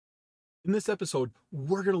In this episode,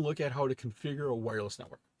 we're going to look at how to configure a wireless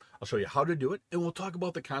network. I'll show you how to do it, and we'll talk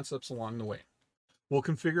about the concepts along the way. We'll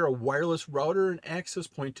configure a wireless router and access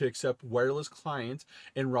point to accept wireless clients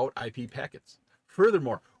and route IP packets.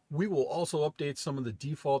 Furthermore, we will also update some of the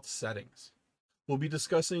default settings. We'll be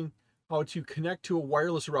discussing how to connect to a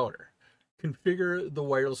wireless router, configure the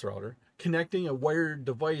wireless router, connecting a wired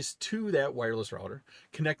device to that wireless router,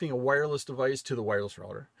 connecting a wireless device to the wireless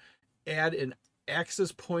router, add an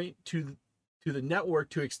access point to the network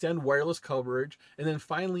to extend wireless coverage, and then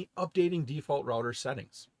finally updating default router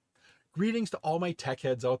settings. Greetings to all my tech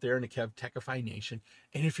heads out there in the KevTechify Nation,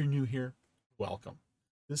 and if you're new here, welcome.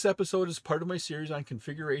 This episode is part of my series on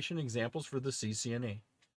configuration examples for the CCNA.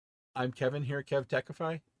 I'm Kevin here at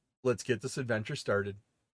KevTechify. Let's get this adventure started.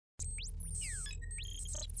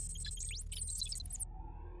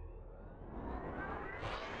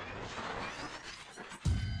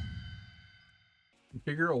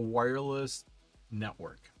 Configure a wireless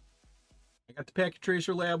network. I got the packet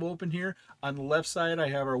tracer lab open here. On the left side, I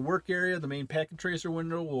have our work area, the main packet tracer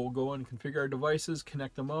window. We'll go and configure our devices,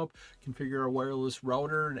 connect them up, configure our wireless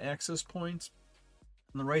router and access points.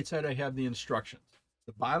 On the right side, I have the instructions.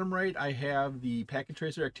 The bottom right, I have the packet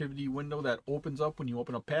tracer activity window that opens up when you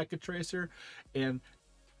open up packet tracer. And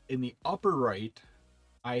in the upper right,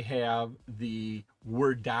 I have the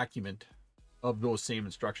Word document of those same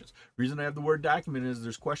instructions. The reason I have the Word document is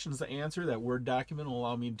there's questions to answer. That Word document will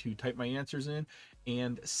allow me to type my answers in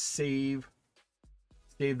and save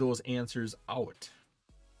those answers out.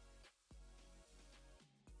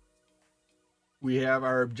 We have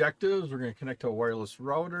our objectives. We're going to connect to a wireless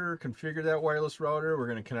router, configure that wireless router. We're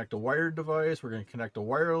going to connect a wired device. We're going to connect a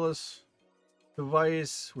wireless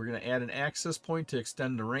device. We're going to add an access point to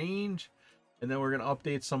extend the range. And then we're going to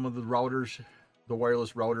update some of the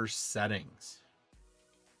wireless router settings.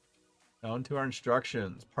 Down to our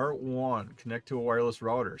instructions. Part 1, connect to a wireless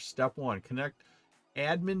router. Step 1, connect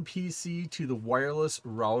admin PC to the wireless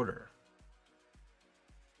router.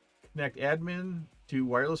 Connect admin to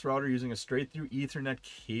wireless router using a straight through Ethernet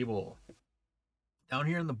cable. Down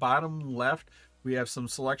here in the bottom left, we have some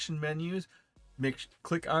selection menus.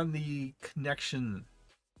 Click on the connection,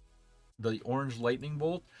 the orange lightning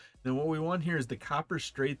bolt. Then what we want here is the copper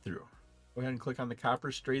straight through. Go ahead and click on the copper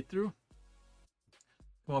straight through.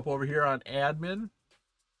 Come up over here on admin.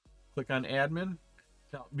 Click on admin.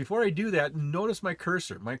 Now, before I do that, notice my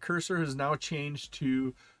cursor. My cursor has now changed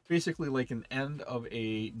to basically like an end of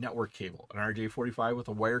a network cable, an RJ45 with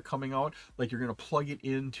a wire coming out, like you're going to plug it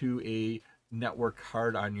into a network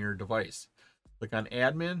card on your device. Click on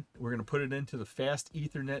admin. We're going to put it into the fast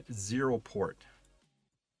Ethernet 0 port.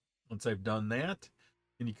 Once I've done that,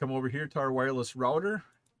 then you come over here to our wireless router.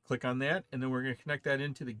 Click on that, and then we're going to connect that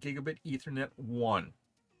into the gigabit Ethernet 1.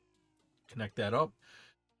 Connect that up.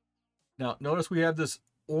 Now, notice we have this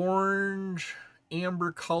orange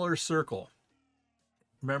amber color circle.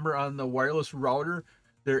 Remember, on the wireless router,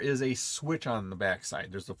 there is a switch on the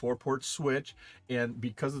backside. There's a 4-port switch, and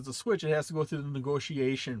because it's a switch, it has to go through the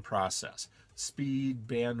negotiation process. Speed,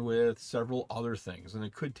 bandwidth, several other things, and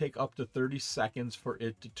it could take up to 30 seconds for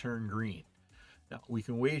it to turn green. Now, we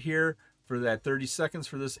can wait here for that 30 seconds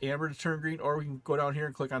for this amber to turn green, or we can go down here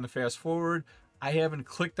and click on the fast forward. I haven't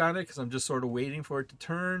clicked on it because I'm just sort of waiting for it to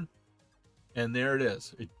turn. And there it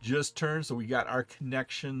is. It just turned, so we got our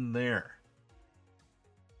connection there.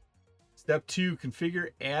 Step 2,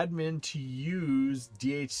 configure admin to use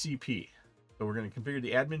DHCP. So we're going to configure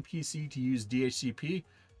the admin PC to use DHCP.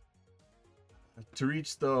 To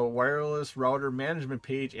reach the wireless router management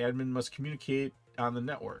page, admin must communicate on the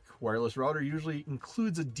network. Wireless router usually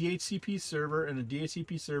includes a DHCP server, and a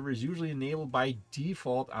DHCP server is usually enabled by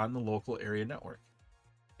default on the local area network.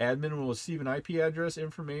 Admin will receive an IP address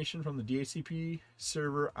information from the DHCP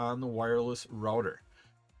server on the wireless router.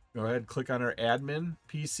 Go ahead and click on our admin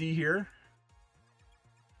PC here.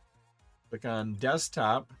 Click on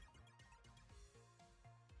desktop.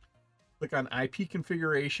 Click on IP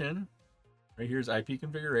configuration. Right here's IP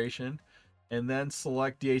configuration. And then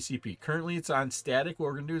select DHCP. Currently it's on static. What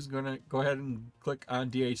we're going to do is going to go ahead and click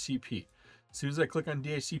on DHCP. As soon as I click on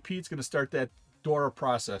DHCP, it's going to start that DORA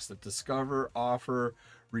process, the discover, offer,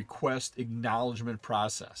 request, acknowledgement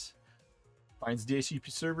process. Finds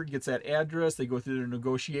DHCP server, gets that address, they go through their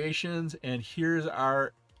negotiations, and here's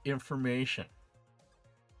our information.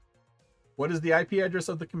 What is the IP address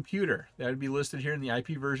of the computer? That would be listed here in the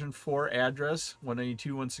IP version 4 address,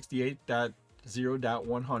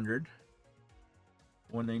 192.168.0.100.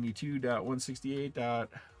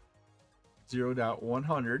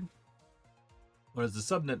 192.168.0.100. What is the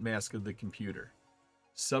subnet mask of the computer?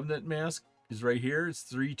 Subnet mask is right here. It's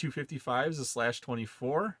 3255 is a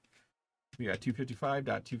 /24. We got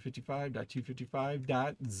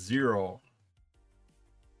 255.255.255.0.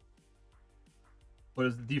 What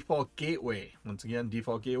is the default gateway? Once again,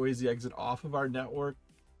 default gateway is the exit off of our network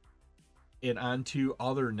and onto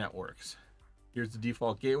other networks. Here's the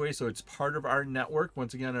default gateway, so it's part of our network.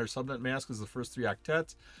 Once again, our subnet mask is the first 3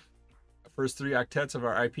 octets. The first 3 octets of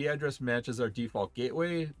our IP address matches our default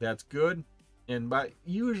gateway. That's good. And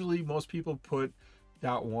usually most people put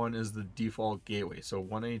 .1 is the default gateway. So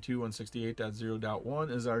 192.168.0.1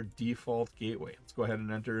 is our default gateway. Let's go ahead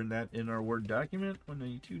and enter that in our Word document,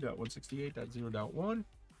 192.168.0.1.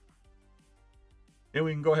 And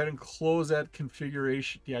we can go ahead and close that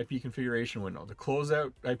configuration, the IP configuration window. To close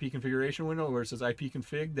that IP configuration window where it says IP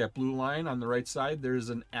config, that blue line on the right side, there's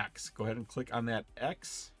an X. Go ahead and click on that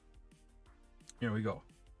X. Here we go.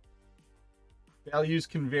 Values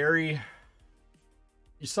can vary.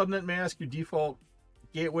 Your subnet mask, your default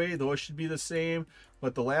gateway, those should be the same,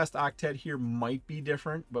 but the last octet here might be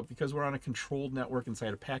different. But because we're on a controlled network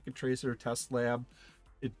inside a packet tracer test lab,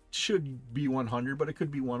 it should be 100, but it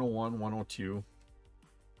could be 101, 102.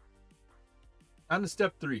 On to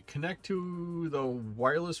step 3, connect to the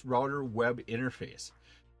wireless router web interface.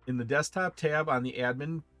 In the desktop tab on the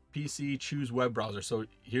admin PC, choose web browser. So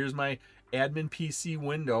here's my admin PC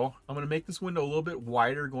window. I'm going to make this window a little bit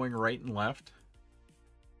wider, going right and left.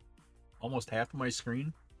 Almost half of my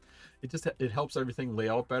screen. It helps everything lay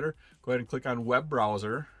out better. Go ahead and click on web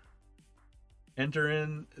browser. Enter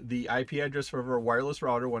in the IP address for our wireless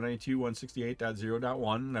router,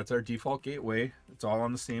 192.168.0.1. That's our default gateway. It's all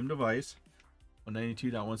on the same device,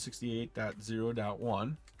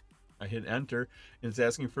 192.168.0.1. I hit enter, and it's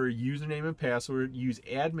asking for a username and password. Use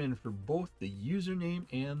admin for both the username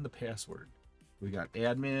and the password. We got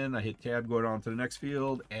admin. I hit tab, go down to the next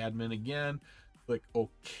field, admin again. Click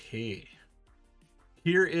OK.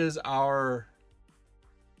 Here is our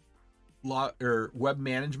web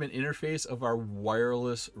management interface of our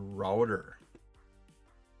wireless router.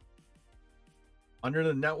 Under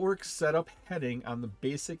the network setup heading on the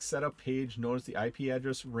basic setup page, notice the IP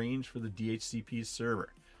address range for the DHCP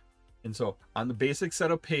server. And so on the basic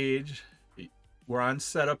setup page, we're on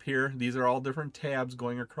setup here. These are all different tabs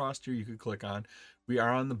going across here you could click on. We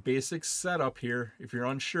are on the basic setup here. If you're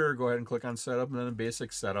unsure, go ahead and click on setup and then the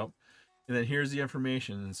basic setup. And then here's the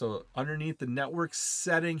information. And so underneath the network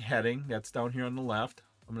setting heading, that's down here on the left.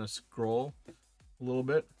 I'm going to scroll a little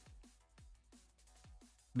bit.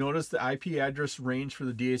 Notice the IP address range for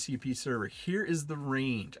the DHCP server. Here is the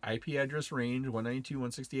range. IP address range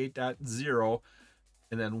 192.168.0,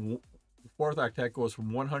 and then fourth octet goes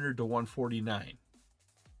from 100 to 149.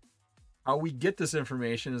 How we get this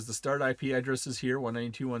information is the start IP address is here,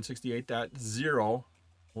 192.168.0.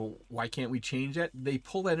 Well, why can't we change that? They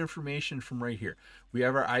pull that information from right here. We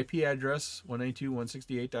have our IP address,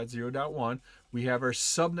 192.168.0.1. We have our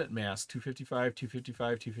subnet mask,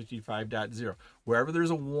 255.255.255.0. Wherever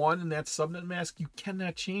there's a 1 in that subnet mask, you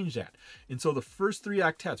cannot change that. And so the first 3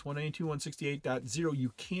 octets, 192.168.0,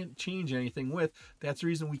 you can't change anything with. That's the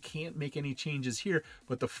reason we can't make any changes here.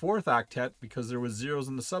 But the 4th octet, because there was zeros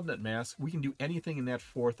in the subnet mask, we can do anything in that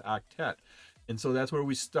 4th octet. And so that's where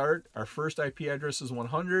we start. Our first IP address is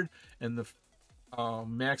 100, and the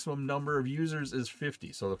maximum number of users is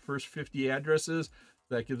 50. So the first 50 addresses,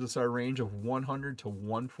 that gives us our range of 100 to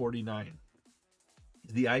 149.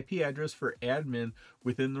 Is the IP address for admin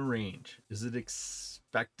within the range? Is it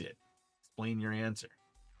expected? Explain your answer.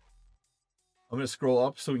 I'm going to scroll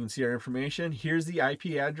up so we can see our information. Here's the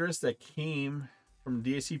IP address that came from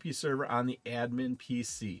the DHCP server on the admin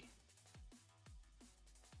PC.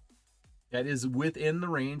 That is within the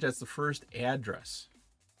range. That's the first address.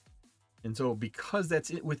 And so because that's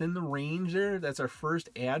it within the range there, that's our first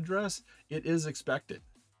address, it is expected.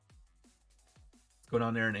 Let's go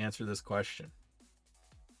down there and answer this question.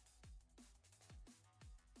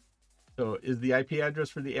 So is the IP address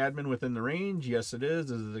for the admin within the range? Yes, it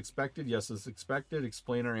is. Is it expected? Yes, it's expected.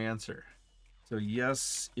 Explain our answer. So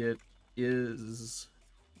yes, it is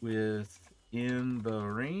within the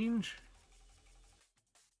range.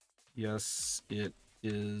 Yes, it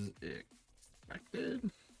is expected.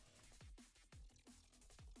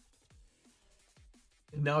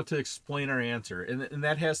 Now to explain our answer, and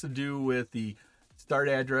that has to do with the start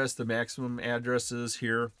address, the maximum addresses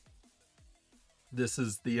here. This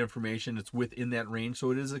is the information. It's within that range,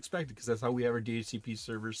 so it is expected because that's how we have our DHCP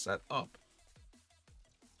server set up.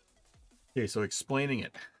 Okay, so explaining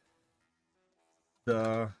it.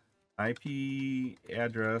 The IP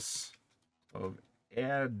address of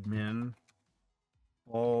admin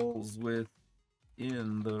falls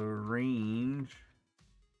within the range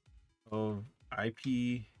of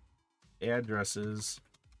IP addresses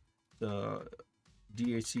the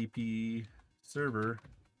DHCP server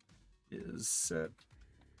is set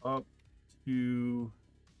up to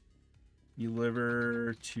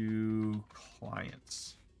deliver to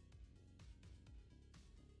clients.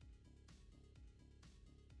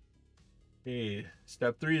 Okay,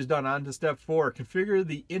 step 3 is done. On to step 4. Configure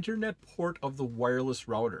the internet port of the wireless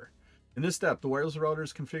router. In this step, the wireless router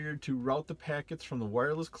is configured to route the packets from the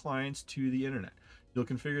wireless clients to the internet. You'll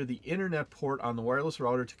configure the internet port on the wireless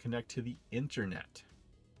router to connect to the internet.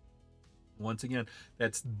 Once again,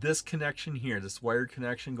 that's this connection here, this wired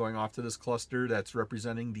connection going off to this cluster that's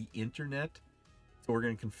representing the internet. So we're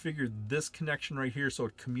going to configure this connection right here so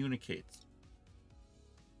it communicates.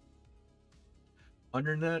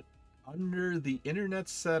 Under the internet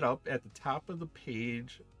setup at the top of the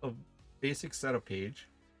page of basic setup page,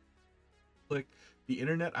 click the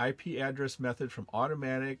internet IP address method from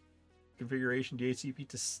automatic configuration DHCP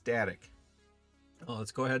to static.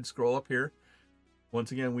 Let's go ahead and scroll up here.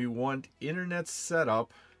 Once again, we want internet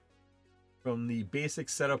setup from the basic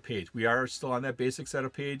setup page. We are still on that basic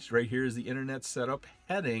setup page. Right here is the internet setup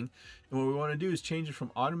heading. And what we want to do is change it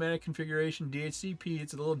from automatic configuration DHCP,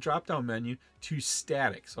 it's a little drop down menu, to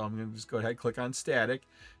static. So I'm going to just go ahead and click on static.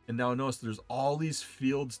 And now notice there's all these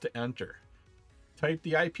fields to enter. Type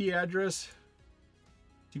the IP address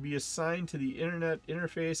to be assigned to the internet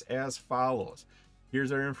interface as follows.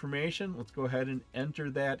 Here's our information. Let's go ahead and enter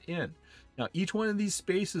that in. Now, each one of these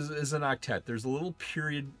spaces is an octet. There's a little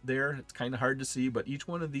period there. It's kind of hard to see, but each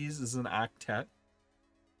one of these is an octet.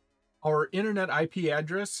 Our internet IP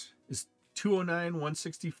address is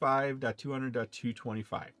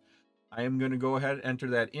 209.165.200.225. I am going to go ahead and enter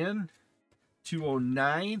that in.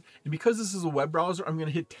 209. And because this is a web browser, I'm going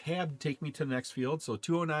to hit tab to take me to the next field. So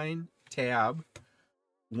 209 tab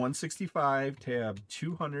 165 tab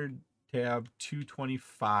 200 tab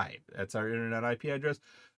 225. That's our internet IP address.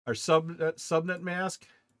 Our subnet mask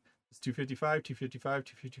is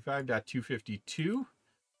 255.255.255.252.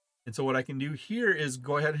 And so what I can do here is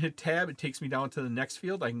go ahead and hit tab. It takes me down to the next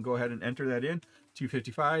field. I can go ahead and enter that in.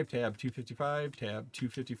 255 tab 255 tab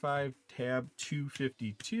 255 tab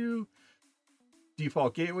 252.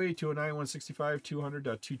 Default gateway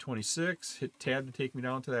 209.165.200.226. Hit tab to take me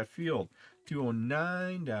down to that field.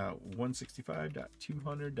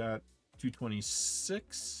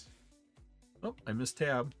 209.165.200.226. Oh, I missed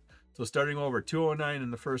tab. So starting over, 209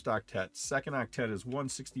 in the first octet. Second octet is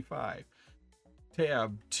 165.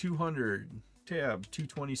 Tab 200. Tab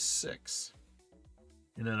 226.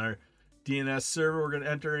 And then our DNS server we're going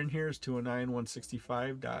to enter in here is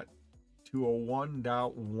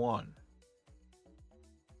 209.165.201.1.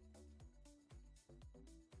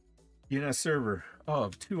 DNS server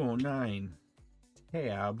of 209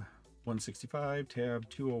 tab 165 tab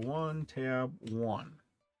 201 tab 1.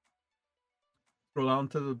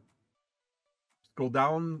 Scroll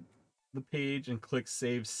down the page and click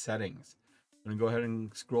Save Settings. I'm going to go ahead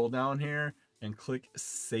and scroll down here and click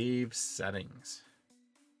Save Settings.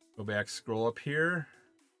 Go back, scroll up here.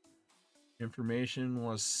 Information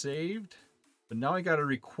was saved, but now I got a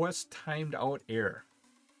request timed out error.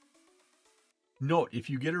 Note, if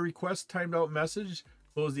you get a request timed out message,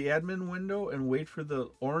 close the admin window and wait for the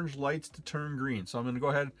orange lights to turn green. So I'm going to go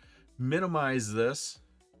ahead, minimize this.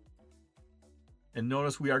 And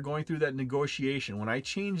notice we are going through that negotiation. When I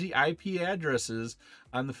change the IP addresses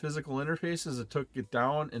on the physical interfaces, it took it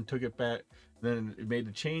down and took it back. Then it made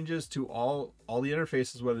the changes to all the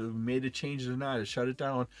interfaces, whether we made the changes or not. It shut it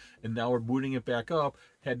down, and now we're booting it back up.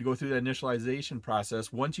 Had to go through that initialization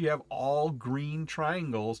process. Once you have all green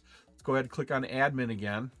triangles, let's go ahead and click on admin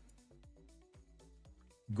again.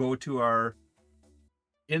 Go to our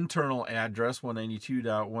internal address,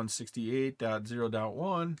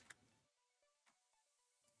 192.168.0.1.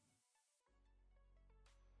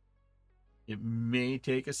 It may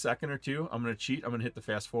take a second or two. I'm going to cheat. I'm going to hit the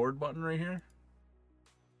fast forward button right here.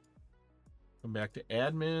 Come back to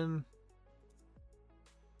admin.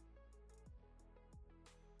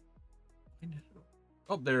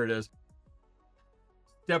 Oh, there it is.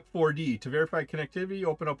 Step 4D. To verify connectivity,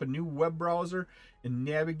 open up a new web browser and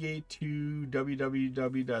navigate to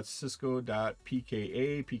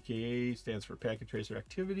www.cisco.pka. PKA stands for Packet Tracer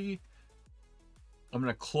Activity. I'm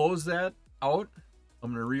going to close that out. I'm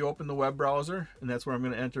going to reopen the web browser, and that's where I'm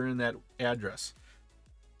going to enter in that address.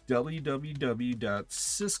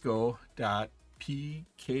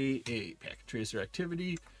 www.cisco.pka, Packet Tracer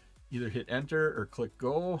Activity. Either hit enter or click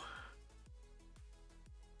go.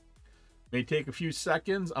 May take a few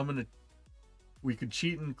seconds. We could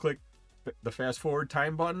cheat and click the fast forward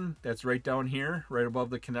time button. That's right down here, right above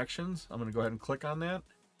the connections. I'm going to go ahead and click on that.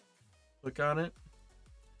 Click on it.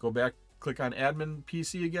 Go back click on admin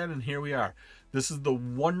PC again, and here we are. This is the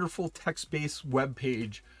wonderful text-based web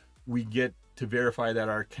page we get to verify that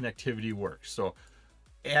our connectivity works. So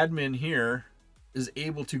admin here is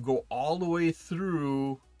able to go all the way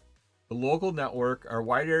through the local network, our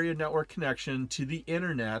wide area network connection to the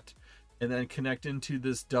internet, and then connect into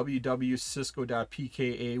this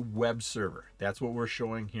www.cisco.pka web server. That's what we're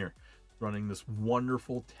showing here, running this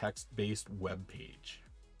wonderful text-based web page.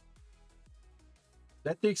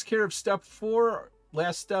 That takes care of step 4.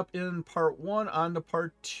 Last step in part 1, on to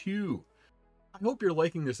part 2. I hope you're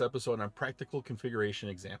liking this episode on practical configuration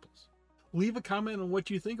examples. Leave a comment on what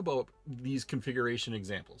you think about these configuration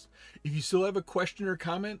examples. If you still have a question or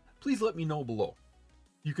comment, please let me know below.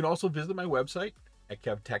 You can also visit my website at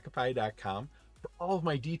KevTechify.com for all of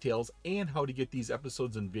my details and how to get these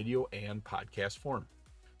episodes in video and podcast form.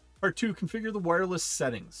 Part 2, configure the wireless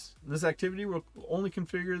settings. In this activity, we'll only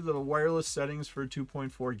configure the wireless settings for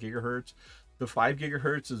 2.4 gigahertz. The 5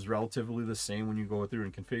 gigahertz is relatively the same when you go through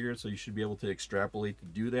and configure it, so you should be able to extrapolate to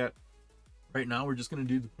do that. Right now, we're just going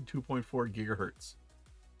to do the 2.4 gigahertz.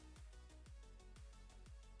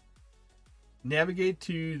 Navigate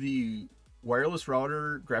to the wireless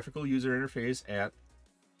router graphical user interface at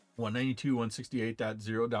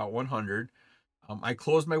 192.168.0.100. I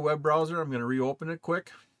closed my web browser. I'm going to reopen it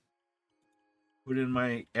quick. Put in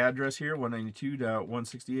my address here,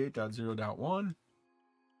 192.168.0.1.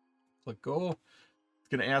 Click go. It's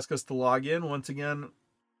going to ask us to log in. Once again,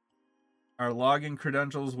 our login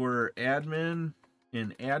credentials were admin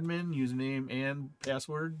and admin, username and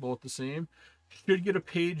password, both the same. Should get a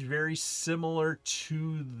page very similar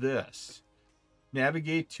to this.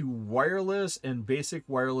 Navigate to wireless and basic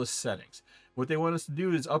wireless settings. What they want us to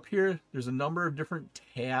do is up here, there's a number of different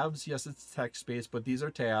tabs. Yes, it's text-based, but these are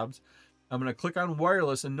tabs. I'm going to click on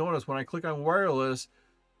wireless, and notice when I click on wireless,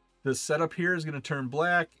 the setup here is going to turn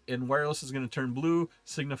black and wireless is going to turn blue,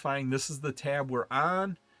 signifying this is the tab we're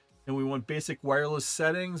on. And we want basic wireless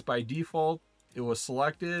settings. By default, it was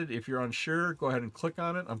selected. If you're unsure, go ahead and click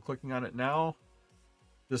on it. I'm clicking on it now.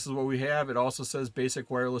 This is what we have. It also says basic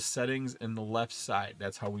wireless settings in the left side.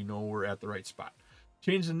 That's how we know we're at the right spot.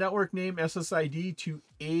 Change the network name SSID to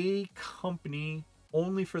A company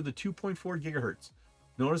only for the 2.4 gigahertz.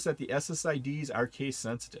 Notice that the SSIDs are case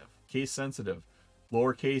sensitive. Case sensitive.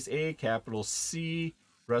 Lowercase a, capital C,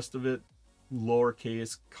 rest of it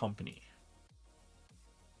lowercase company.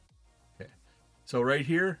 So right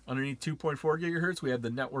here, underneath 2.4 gigahertz, we have the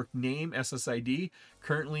network name, SSID.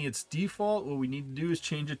 Currently, it's default. What we need to do is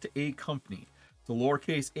change it to A company. So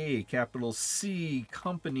lowercase a, capital C,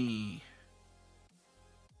 company.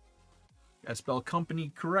 I spell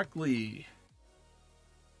company correctly.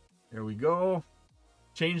 There we go.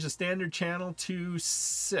 Change the standard channel to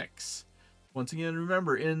 6. Once again,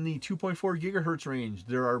 remember, in the 2.4 gigahertz range,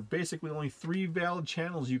 there are basically only 3 valid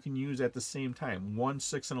channels you can use at the same time. 1,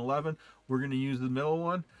 6, and 11. We're going to use the middle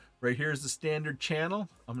one. Right here is the standard channel.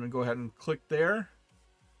 I'm going to go ahead and click there.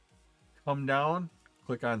 Come down,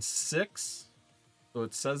 click on 6. So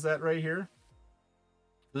it says that right here.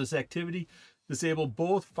 For this activity, disable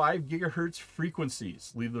both 5 gigahertz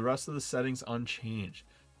frequencies. Leave the rest of the settings unchanged.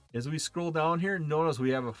 As we scroll down here, notice we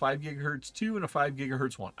have a 5 gigahertz 2 and a 5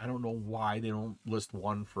 gigahertz 1. I don't know why they don't list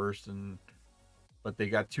 1 first, but they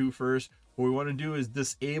got 2 first. What we want to do is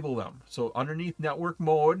disable them. So underneath network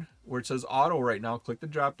mode, where it says auto right now, click the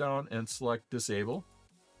drop down and select disable.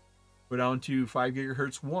 Go down to 5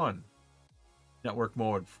 gigahertz 1. Network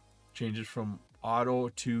mode. Change it from auto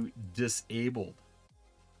to disabled.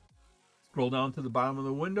 Scroll down to the bottom of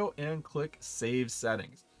the window and click save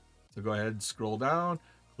settings. So go ahead and scroll down.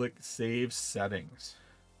 Click Save Settings.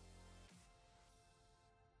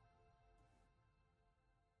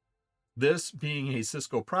 This being a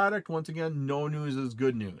Cisco product, once again, no news is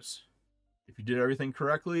good news. If you did everything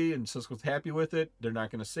correctly and Cisco's happy with it, they're not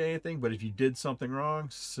going to say anything. But if you did something wrong,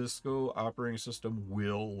 Cisco operating system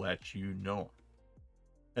will let you know.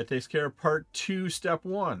 That takes care of part 2, step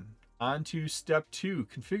 1. On to step 2,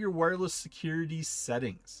 configure wireless security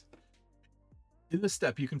settings. In this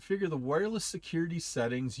step, you configure the wireless security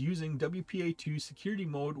settings using WPA2 security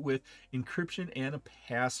mode with encryption and a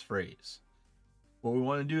passphrase. What we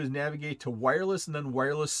want to do is navigate to wireless and then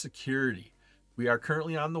wireless security. We are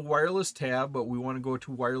currently on the wireless tab, but we want to go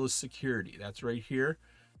to wireless security. That's right here.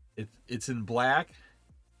 It's in black.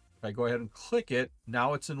 If I go ahead and click it,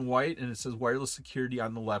 now it's in white and it says wireless security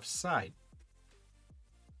on the left side.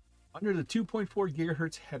 Under the 2.4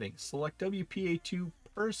 gigahertz heading, select WPA2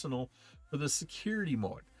 personal for the security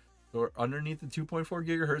mode. So underneath the 2.4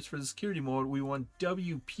 gigahertz for the security mode, we want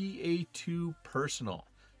WPA2 personal.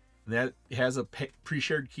 And that has a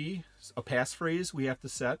pre-shared key, a passphrase we have to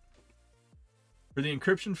set. For the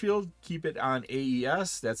encryption field, keep it on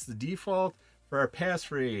AES. That's the default. For our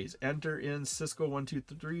passphrase, enter in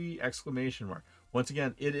Cisco123 exclamation mark. Once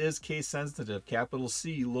again, it is case sensitive. Capital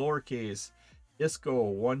C, lowercase,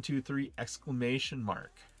 ISCO123 exclamation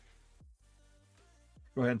mark.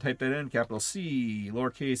 Go ahead and type that in. Capital C,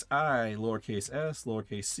 lowercase I, lowercase s,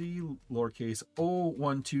 lowercase c, lowercase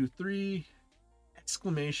o123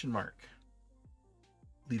 exclamation mark.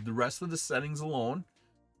 Leave the rest of the settings alone.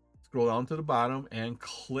 Scroll down to the bottom and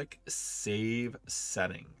click Save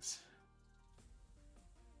Settings.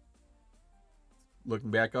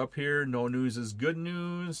 Looking back up here, no news is good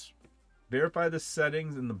news. Verify the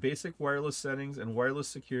settings in the basic wireless settings and wireless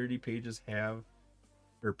security pages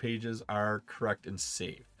are correct and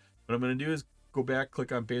saved. What I'm going to do is go back,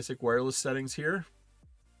 click on basic wireless settings here.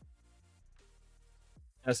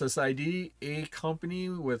 SSID, A company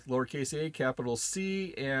with lowercase a, capital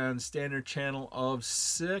C, and standard channel of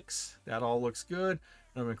 6. That all looks good.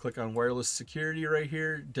 I'm going to click on wireless security right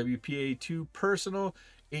here. WPA2 personal,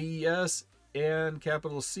 AES, and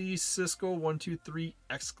capital C, Cisco123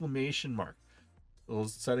 exclamation mark.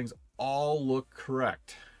 Those settings all look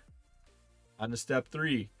correct. On to step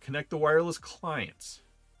 3, connect the wireless clients.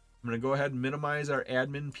 I'm going to go ahead and minimize our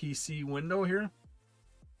admin PC window here.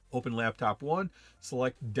 Open laptop 1,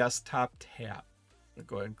 select desktop tab. I'm going to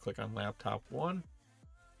go ahead and click on laptop 1.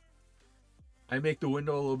 I make the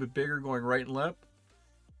window a little bit bigger, going right and left.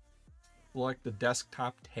 Select the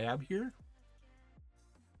desktop tab here.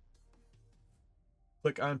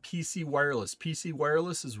 Click on PC wireless. PC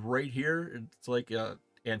wireless is right here. It's like an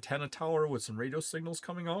antenna tower with some radio signals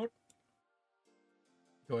coming out.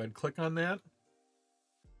 Go ahead and click on that.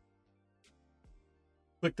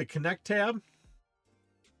 Click the Connect tab.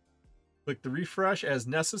 Click the refresh as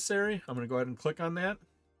necessary. I'm going to go ahead and click on that.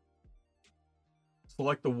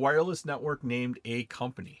 Select the wireless network named A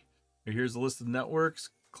company. Here's the list of networks.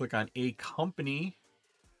 Click on A company.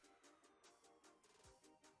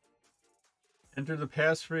 Enter the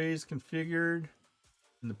passphrase configured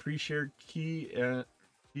in the pre-shared key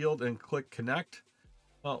field and click connect.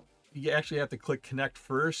 Well, you actually have to click connect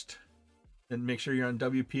first and make sure you're on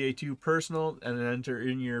WPA2 personal and then enter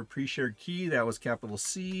in your pre-shared key. That was capital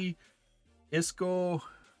C, ISCO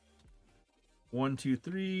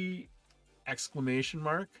 123 exclamation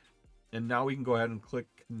mark. And now we can go ahead and click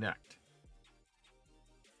connect.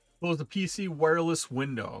 Close the PC wireless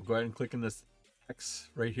window. Go ahead and click in this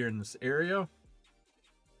X right here in this area.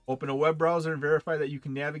 Open a web browser and verify that you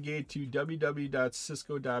can navigate to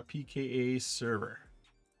www.cisco.pka server.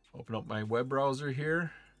 Open up my web browser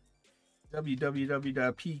here.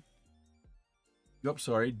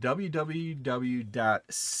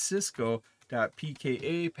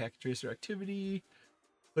 www.cisco.pka packet tracer activity.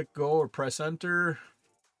 Click go or press enter.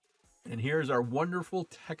 And here's our wonderful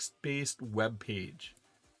text-based web page.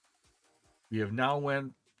 We have now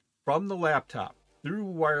went from the laptop through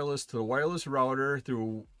wireless to the wireless router,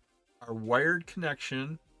 through our wired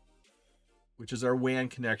connection, which is our WAN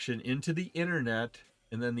connection, into the internet,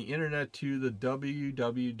 and then the internet to the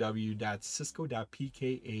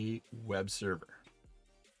www.cisco.pka web server.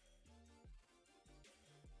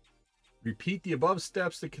 Repeat the above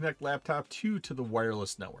steps to connect laptop 2 to the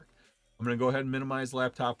wireless network. I'm going to go ahead and minimize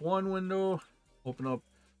laptop 1 window, open up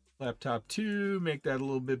laptop 2, make that a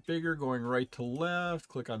little bit bigger, going right to left,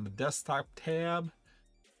 click on the desktop tab,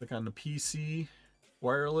 click on the PC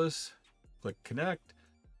wireless, click connect,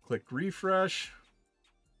 click refresh,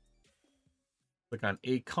 click on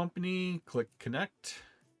A company, click connect.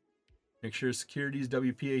 Make sure security is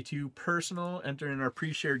WPA2 personal, enter in our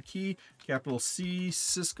pre-shared key, capital C,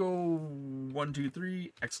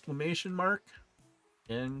 Cisco123 exclamation mark,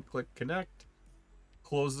 and click connect.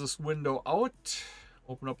 Close this window out.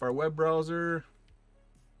 Open up our web browser,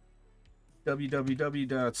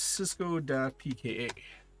 www.cisco.pka.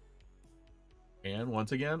 And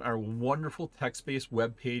once again, our wonderful text-based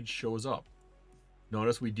web page shows up.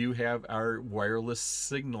 Notice we do have our wireless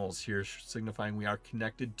signals here, signifying we are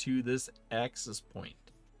connected to this access point.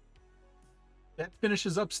 That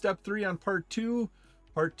finishes up step 3 on part 2.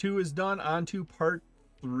 Part 2 is done. On to part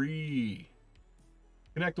 3.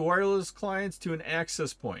 Connect the wireless clients to an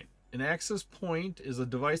access point. An access point is a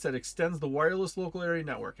device that extends the wireless local area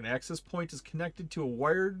network. An access point is connected to a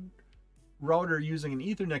wired router using an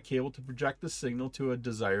Ethernet cable to project the signal to a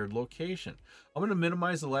desired location. I'm going to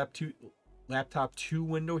minimize the laptop 2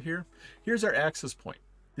 window here. Here's our access point.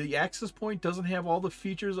 The access point doesn't have all the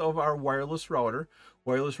features of our wireless router.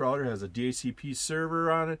 Wireless router has a DHCP server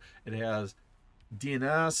on it. It has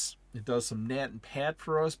DNS. It does some NAT and PAT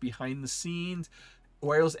for us behind the scenes.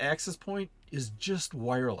 Wireless access point is just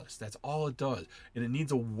wireless. That's all it does. And it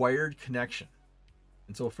needs a wired connection.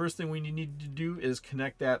 And so first thing we need to do is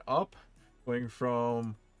connect that up, going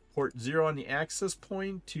from port 0 on the access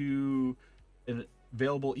point to an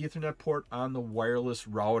available Ethernet port on the wireless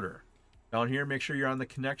router. Down here, make sure you're on the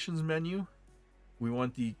connections menu. We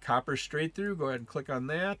want the copper straight through. Go ahead and click on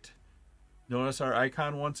that. Notice our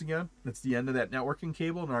icon once again. That's the end of that networking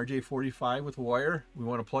cable, an RJ45 with a wire. We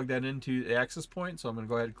want to plug that into the access point. So I'm going to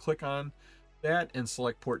go ahead and click on that and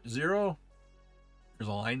select port 0. There's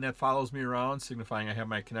a line that follows me around, signifying I have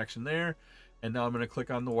my connection there. And now I'm going to click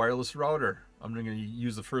on the wireless router. I'm going to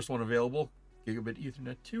use the first one available, Gigabit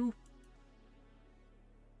Ethernet 2.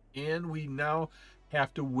 And we now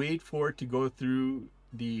have to wait for it to go through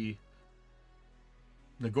the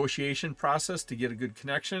negotiation process to get a good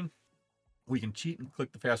connection. We can cheat and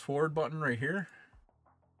click the fast forward button right here.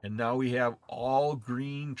 And now we have all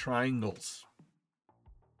green triangles.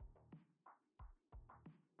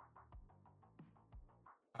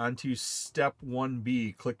 On to step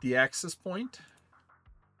 1B. Click the access point.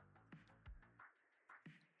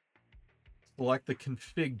 Select the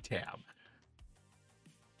config tab.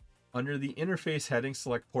 Under the interface heading,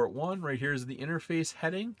 select port 1. Right here is the interface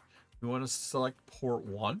heading. We want to select port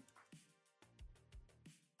 1.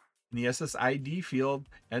 In the SSID field,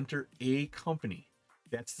 enter a company.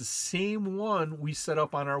 That's the same one we set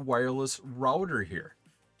up on our wireless router here.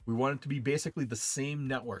 We want it to be basically the same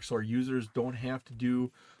network, so our users don't have to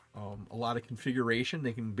do a lot of configuration.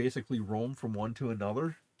 They can basically roam from one to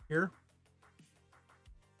another here.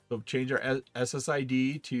 So change our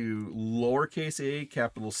SSID to lowercase a,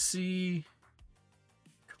 capital C,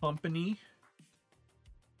 company.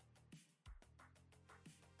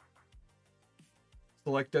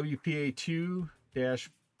 Select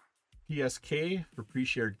WPA2-PSK for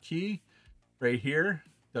pre-shared key. Right here,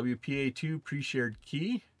 WPA2 pre-shared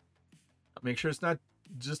key. Make sure it's not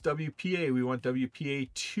just WPA. We want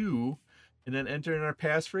WPA2. And then enter in our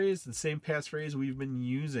passphrase, the same passphrase we've been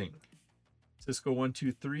using. Cisco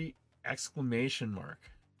 123 exclamation mark.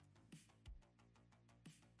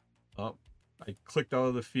 Oh, I clicked out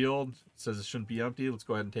of the field. It says it shouldn't be empty. Let's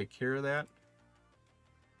go ahead and take care of that.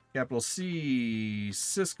 Capital C,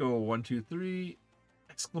 Cisco 123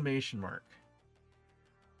 exclamation mark.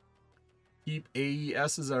 Keep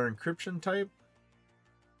AES as our encryption type.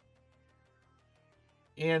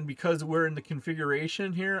 And because we're in the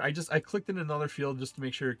configuration here, I clicked in another field just to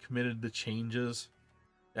make sure it committed the changes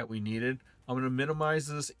that we needed. I'm going to minimize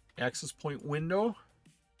this access point window.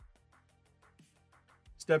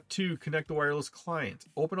 Step 2, connect the wireless client.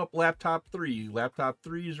 Open up laptop 3. Laptop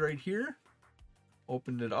 3 is right here.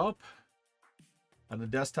 Opened it up. On the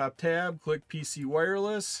desktop tab, click PC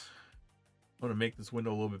wireless. I'm going to make this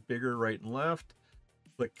window a little bit bigger, right and left.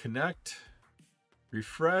 Click connect.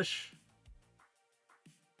 Refresh.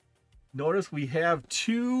 Notice we have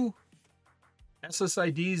two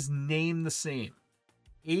SSIDs named the same.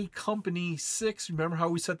 A company 6. Remember how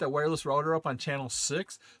we set that wireless router up on channel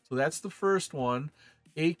 6? So that's the first one.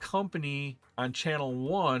 A company on channel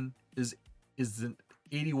 1 is an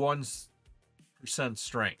 81%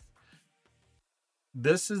 strength.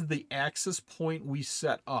 This is the access point we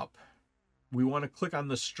set up. We want to click on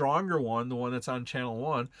the stronger one, the one that's on channel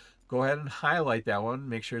 1. Go ahead and highlight that one.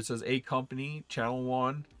 Make sure it says A company, channel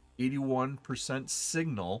 1, 81%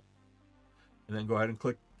 signal. And then go ahead and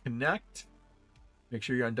click connect. Make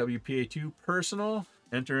sure you're on WPA2 personal.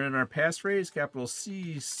 Enter in our passphrase, capital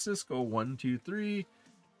C, Cisco 123,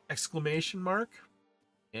 exclamation mark,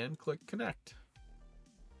 and click connect.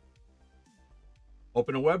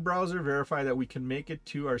 Open a web browser, verify that we can make it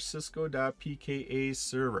to our cisco.pka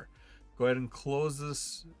server. Go ahead and close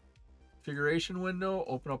this configuration window,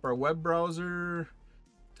 open up our web browser,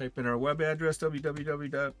 type in our web address,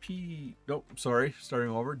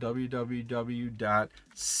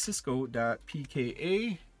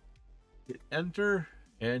 www.cisco.pka, hit enter,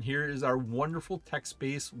 and here is our wonderful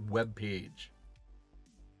text-based web page.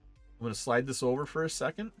 I'm going to slide this over for a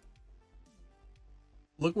second.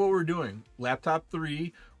 Look what we're doing. Laptop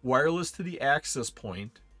 3, wireless to the access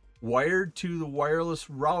point, wired to the wireless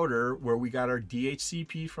router where we got our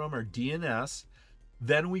DHCP from, our DNS.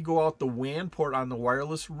 Then we go out the WAN port on the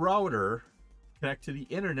wireless router, connect to the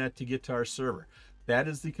internet to get to our server. That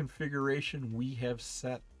is the configuration we have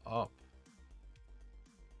set up.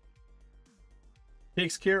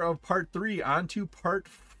 Takes care of part 3. On to part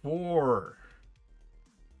 4.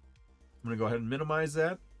 I'm going to go ahead and minimize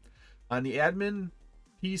that. On the admin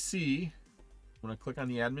PC, I'm going to click on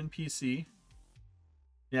the admin PC.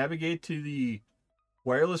 Navigate to the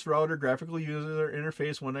wireless router graphical user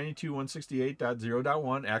interface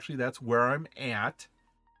 192.168.0.1. Actually, that's where I'm at.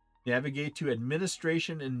 Navigate to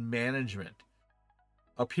administration and management.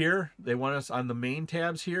 Up here, they want us on the main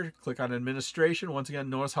tabs here. Click on administration. Once again,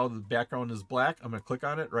 notice how the background is black. I'm going to click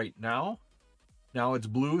on it right now. Now it's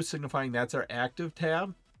blue, signifying that's our active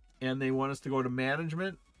tab. And they want us to go to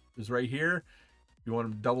management. It's right here. If you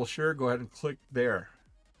want to double sure, go ahead and click there.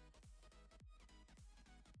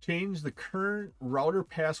 Change the current router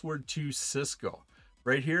password to Cisco.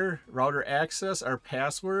 Right here, router access, our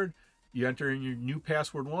password. You enter in your new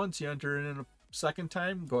password once, you enter it in a second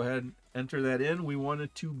time. Go ahead and enter that in. We want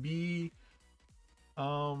it to be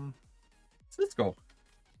Cisco.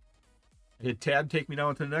 Hit tab, take me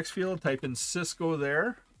down to the next field, type in Cisco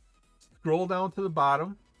there. Scroll down to the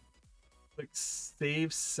bottom, click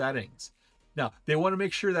save settings. Now they want to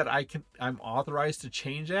make sure that I'm authorized to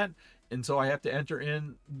change that, and so I have to enter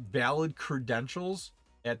in valid credentials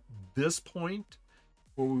at this point.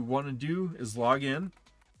 What we want to do is log in,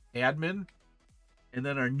 admin, and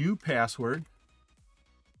then our new password.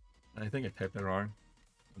 I think I typed that wrong.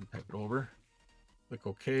 Let me type it over. Click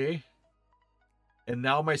OK. And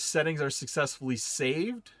now my settings are successfully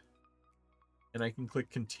saved. And I can click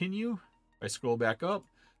continue. If I scroll back up,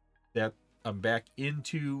 that I'm back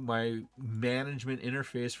into my management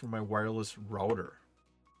interface for my wireless router.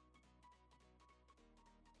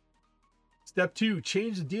 Step 2,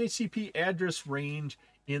 change the DHCP address range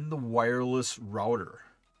in the wireless router.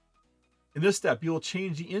 In this step, you'll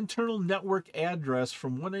change the internal network address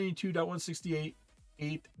from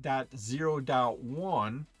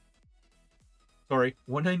 192.168.0.1,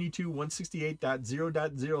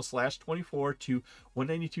 192.168.0.0/24 to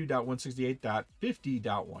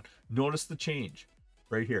 192.168.50.1. Notice the change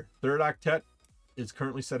right here. Third octet is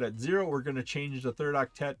currently set at 0. We're going to change the third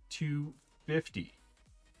octet to 50.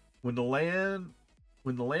 When the LAN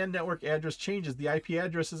network address changes, the IP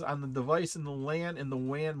addresses on the device in the LAN and the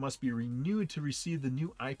WAN must be renewed to receive the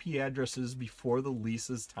new IP addresses before the lease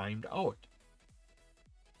is timed out.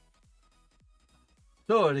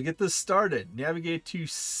 So to get this started, navigate to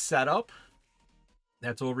Setup.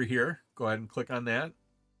 That's over here. Go ahead and click on that.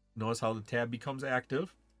 Notice how the tab becomes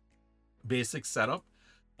active. Basic Setup.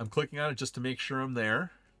 I'm clicking on it just to make sure I'm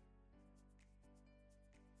there.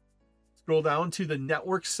 Scroll down to the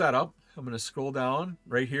Network Setup. I'm going to scroll down.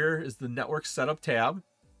 Right here is the Network Setup tab.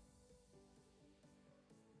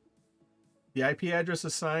 The IP address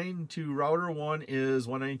assigned to router 1 is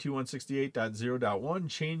 192.168.0.1.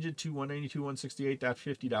 Change it to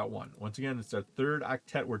 192.168.50.1. Once again, it's our third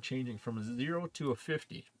octet. We're changing from a 0 to a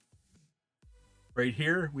 50. Right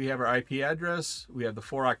here, we have our IP address. We have the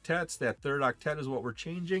 4 octets. That third octet is what we're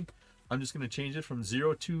changing. I'm just going to change it from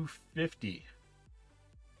 0 to 50.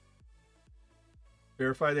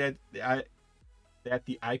 Verify that the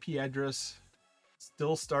IP address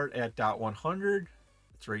still start at .100.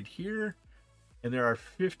 It's right here. And there are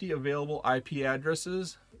 50 available IP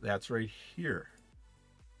addresses. That's right here.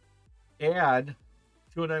 Add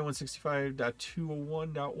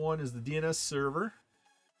 209.165.201.1 is the DNS server.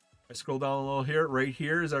 I scroll down a little here. Right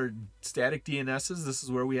here is our static DNSs. This is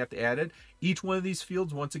where we have to add it. Each one of these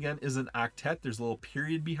fields, once again, is an octet. There's a little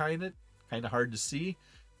period behind it. Kind of hard to see,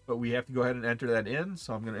 but we have to go ahead and enter that in.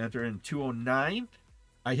 So I'm going to enter in 209.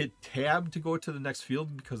 I hit tab to go to the next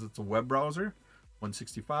field because it's a web browser.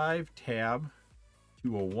 165, tab,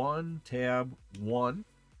 201, tab 1.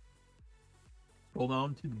 Scroll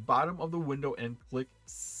down to the bottom of the window and click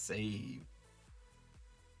save.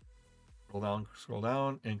 Scroll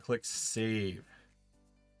down and click save.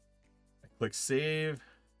 I click save.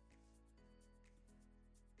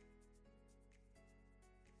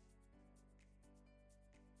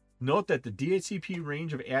 Note that the DHCP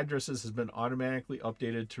range of addresses has been automatically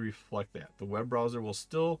updated to reflect that. The web browser will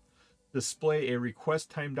still display a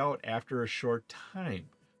request timed out after a short time.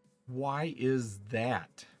 Why is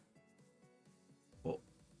that? Well,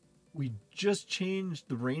 we just changed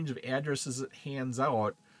the range of addresses it hands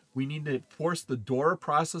out. We need to force the DORA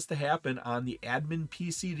process to happen on the admin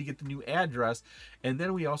PC to get the new address. And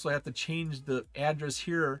then we also have to change the address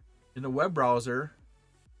here in the web browser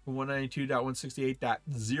from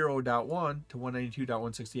 192.168.0.1 to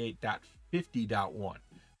 192.168.50.1.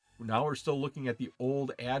 Now we're still looking at the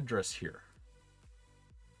old address here.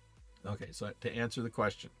 Okay, so to answer the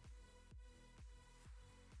question,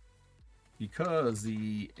 because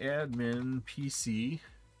the admin PC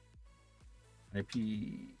IP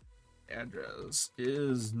address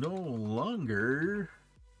is no longer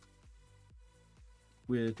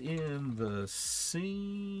within the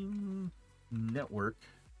same network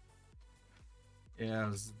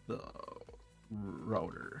as the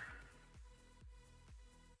router.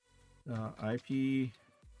 IP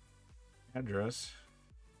address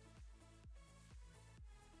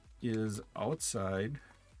is outside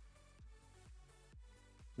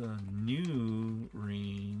the new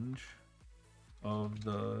range of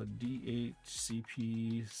the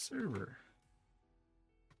DHCP server.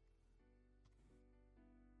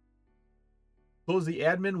 Close the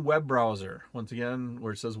admin web browser. Once again,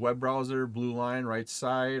 where it says web browser, blue line, right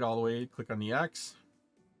side, all the way, click on the X.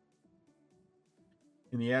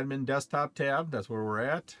 In the admin desktop tab, that's where we're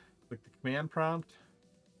at. Click the command prompt.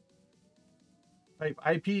 Type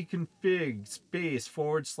ipconfig space /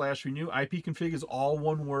 renew. ipconfig is all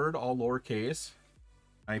one word, all lowercase.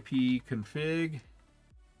 ipconfig.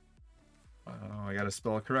 I got to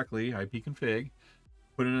spell it correctly. ipconfig.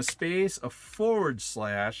 Put in a space, a /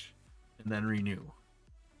 and then renew.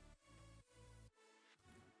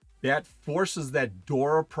 That forces that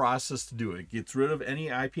DORA process to do it. It gets rid of any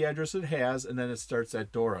IP address it has, and then it starts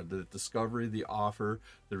that DORA, the discovery, the offer,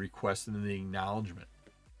 the request, and the acknowledgement.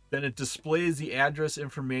 Then it displays the address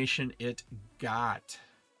information it got.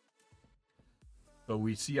 So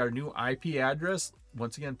we see our new IP address.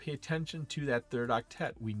 Once again, pay attention to that third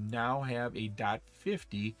octet. We now have a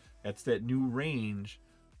 .50. That's that new range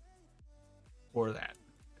for that.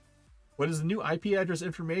 What is the new IP address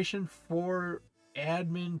information for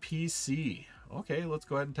admin PC? Okay, let's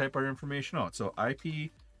go ahead and type our information out. So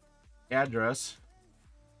IP address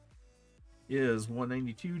is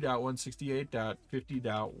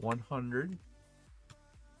 192.168.50.100.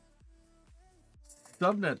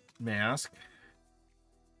 Subnet mask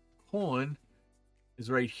colon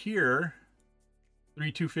is right here,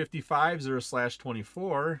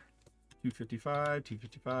 3255.0/24,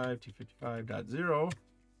 255.255.255.0.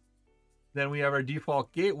 Then we have our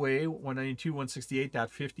default gateway,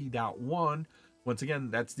 192.168.50.1. Once again,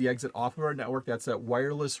 that's the exit off of our network. That's that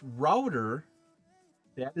wireless router.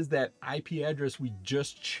 That is that IP address we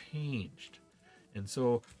just changed. And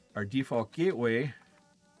so our default gateway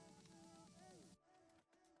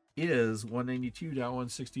is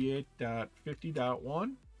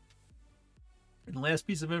 192.168.50.1. And the last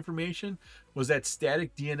piece of information was that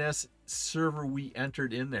static DNS server we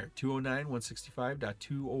entered in there,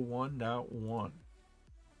 209.165.201.1.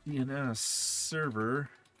 DNS server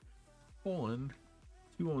colon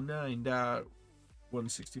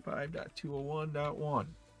 209.165.201.1.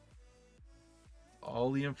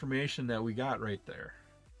 All the information that we got right there.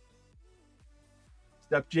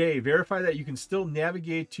 Step J, verify that you can still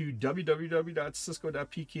navigate to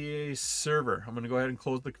www.cisco.pka server. I'm going to go ahead and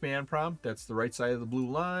close the command prompt. That's the right side of the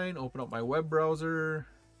blue line. Open up my web browser.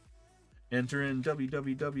 Enter in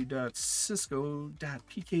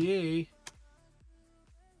www.cisco.pka.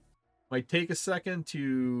 Might take a second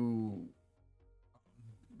to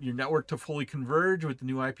your network to fully converge with the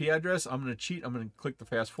new IP address. I'm going to cheat. I'm going to click the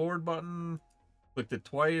fast forward button. Clicked it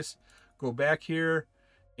twice. Go back here.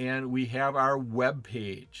 And we have our web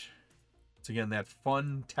page. It's again that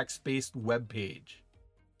fun text-based web page.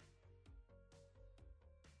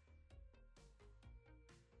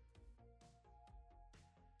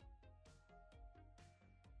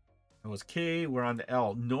 That was K. We're on to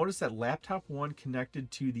L. Notice that laptop 1 connected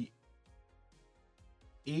to the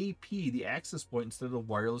AP, the access point, instead of the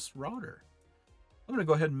wireless router. I'm going to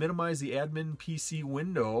go ahead and minimize the admin PC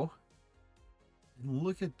window.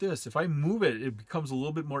 Look at this. If I move it, it becomes a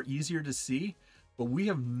little bit more easier to see. But we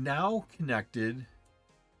have now connected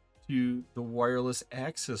to the wireless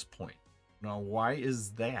access point. Now, why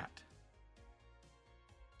is that?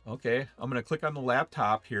 Okay, I'm going to click on the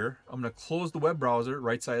laptop here. I'm going to close the web browser,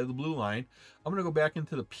 right side of the blue line. I'm going to go back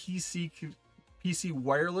into the PC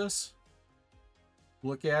wireless.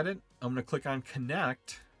 Look at it. I'm going to click on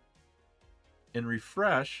connect and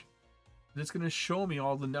refresh. And it's going to show me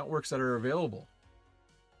all the networks that are available.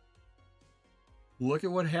 Look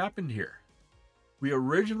at what happened here. We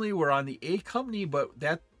originally were on the A company, but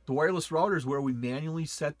the wireless router is where we manually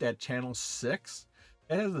set that channel 6.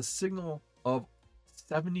 That has a signal of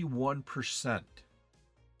 71%.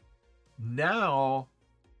 Now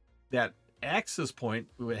that access point,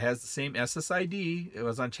 it has the same SSID. It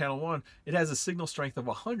was on channel 1. It has a signal strength of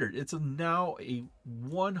 100. It's now a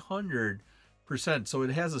 100%. So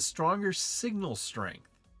it has a stronger signal strength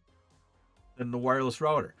than the wireless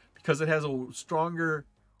router. Because it has a stronger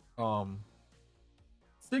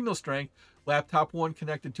signal strength, laptop 1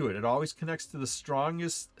 connected to it. It always connects to the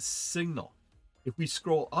strongest signal. If we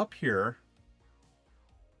scroll up here,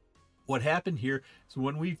 what happened here is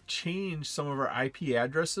when we've changed some of our IP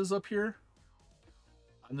addresses up here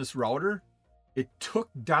on this router, it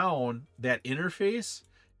took down that interface.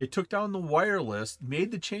 It took down the wireless,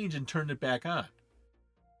 made the change, and turned it back on.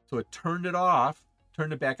 So it turned it off,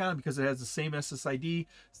 turned it back on because it has the same SSID,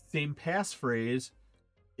 same passphrase.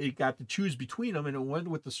 It got to choose between them, and it went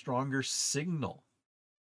with the stronger signal.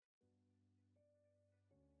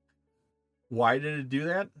 Why did it do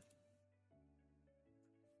that?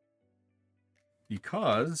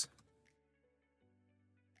 Because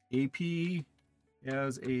AP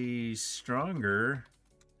has a stronger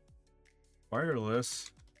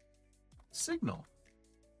wireless signal.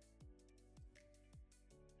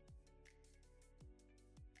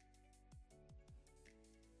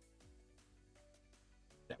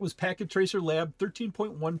 That was Packet Tracer Lab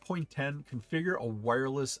 13.1.10, configure a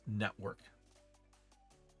wireless network.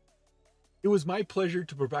 It was my pleasure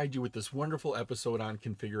to provide you with this wonderful episode on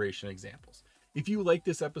configuration examples. If you like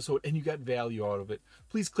this episode and you got value out of it,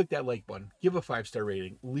 please click that like button, give a 5-star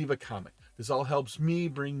rating, leave a comment. This all helps me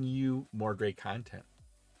bring you more great content.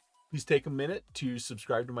 Please take a minute to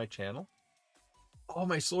subscribe to my channel. All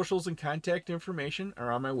my socials and contact information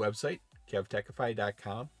are on my website,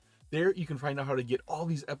 KevTechify.com. There you can find out how to get all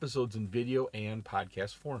these episodes in video and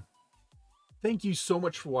podcast form. Thank you so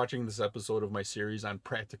much for watching this episode of my series on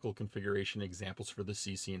practical configuration examples for the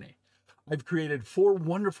CCNA. I've created 4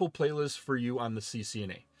 wonderful playlists for you on the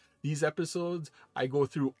CCNA. These episodes, I go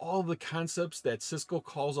through all the concepts that Cisco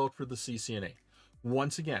calls out for the CCNA.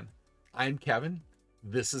 Once again, I'm Kevin.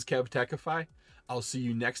 This is KevTechify. I'll see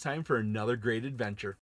you next time for another great adventure.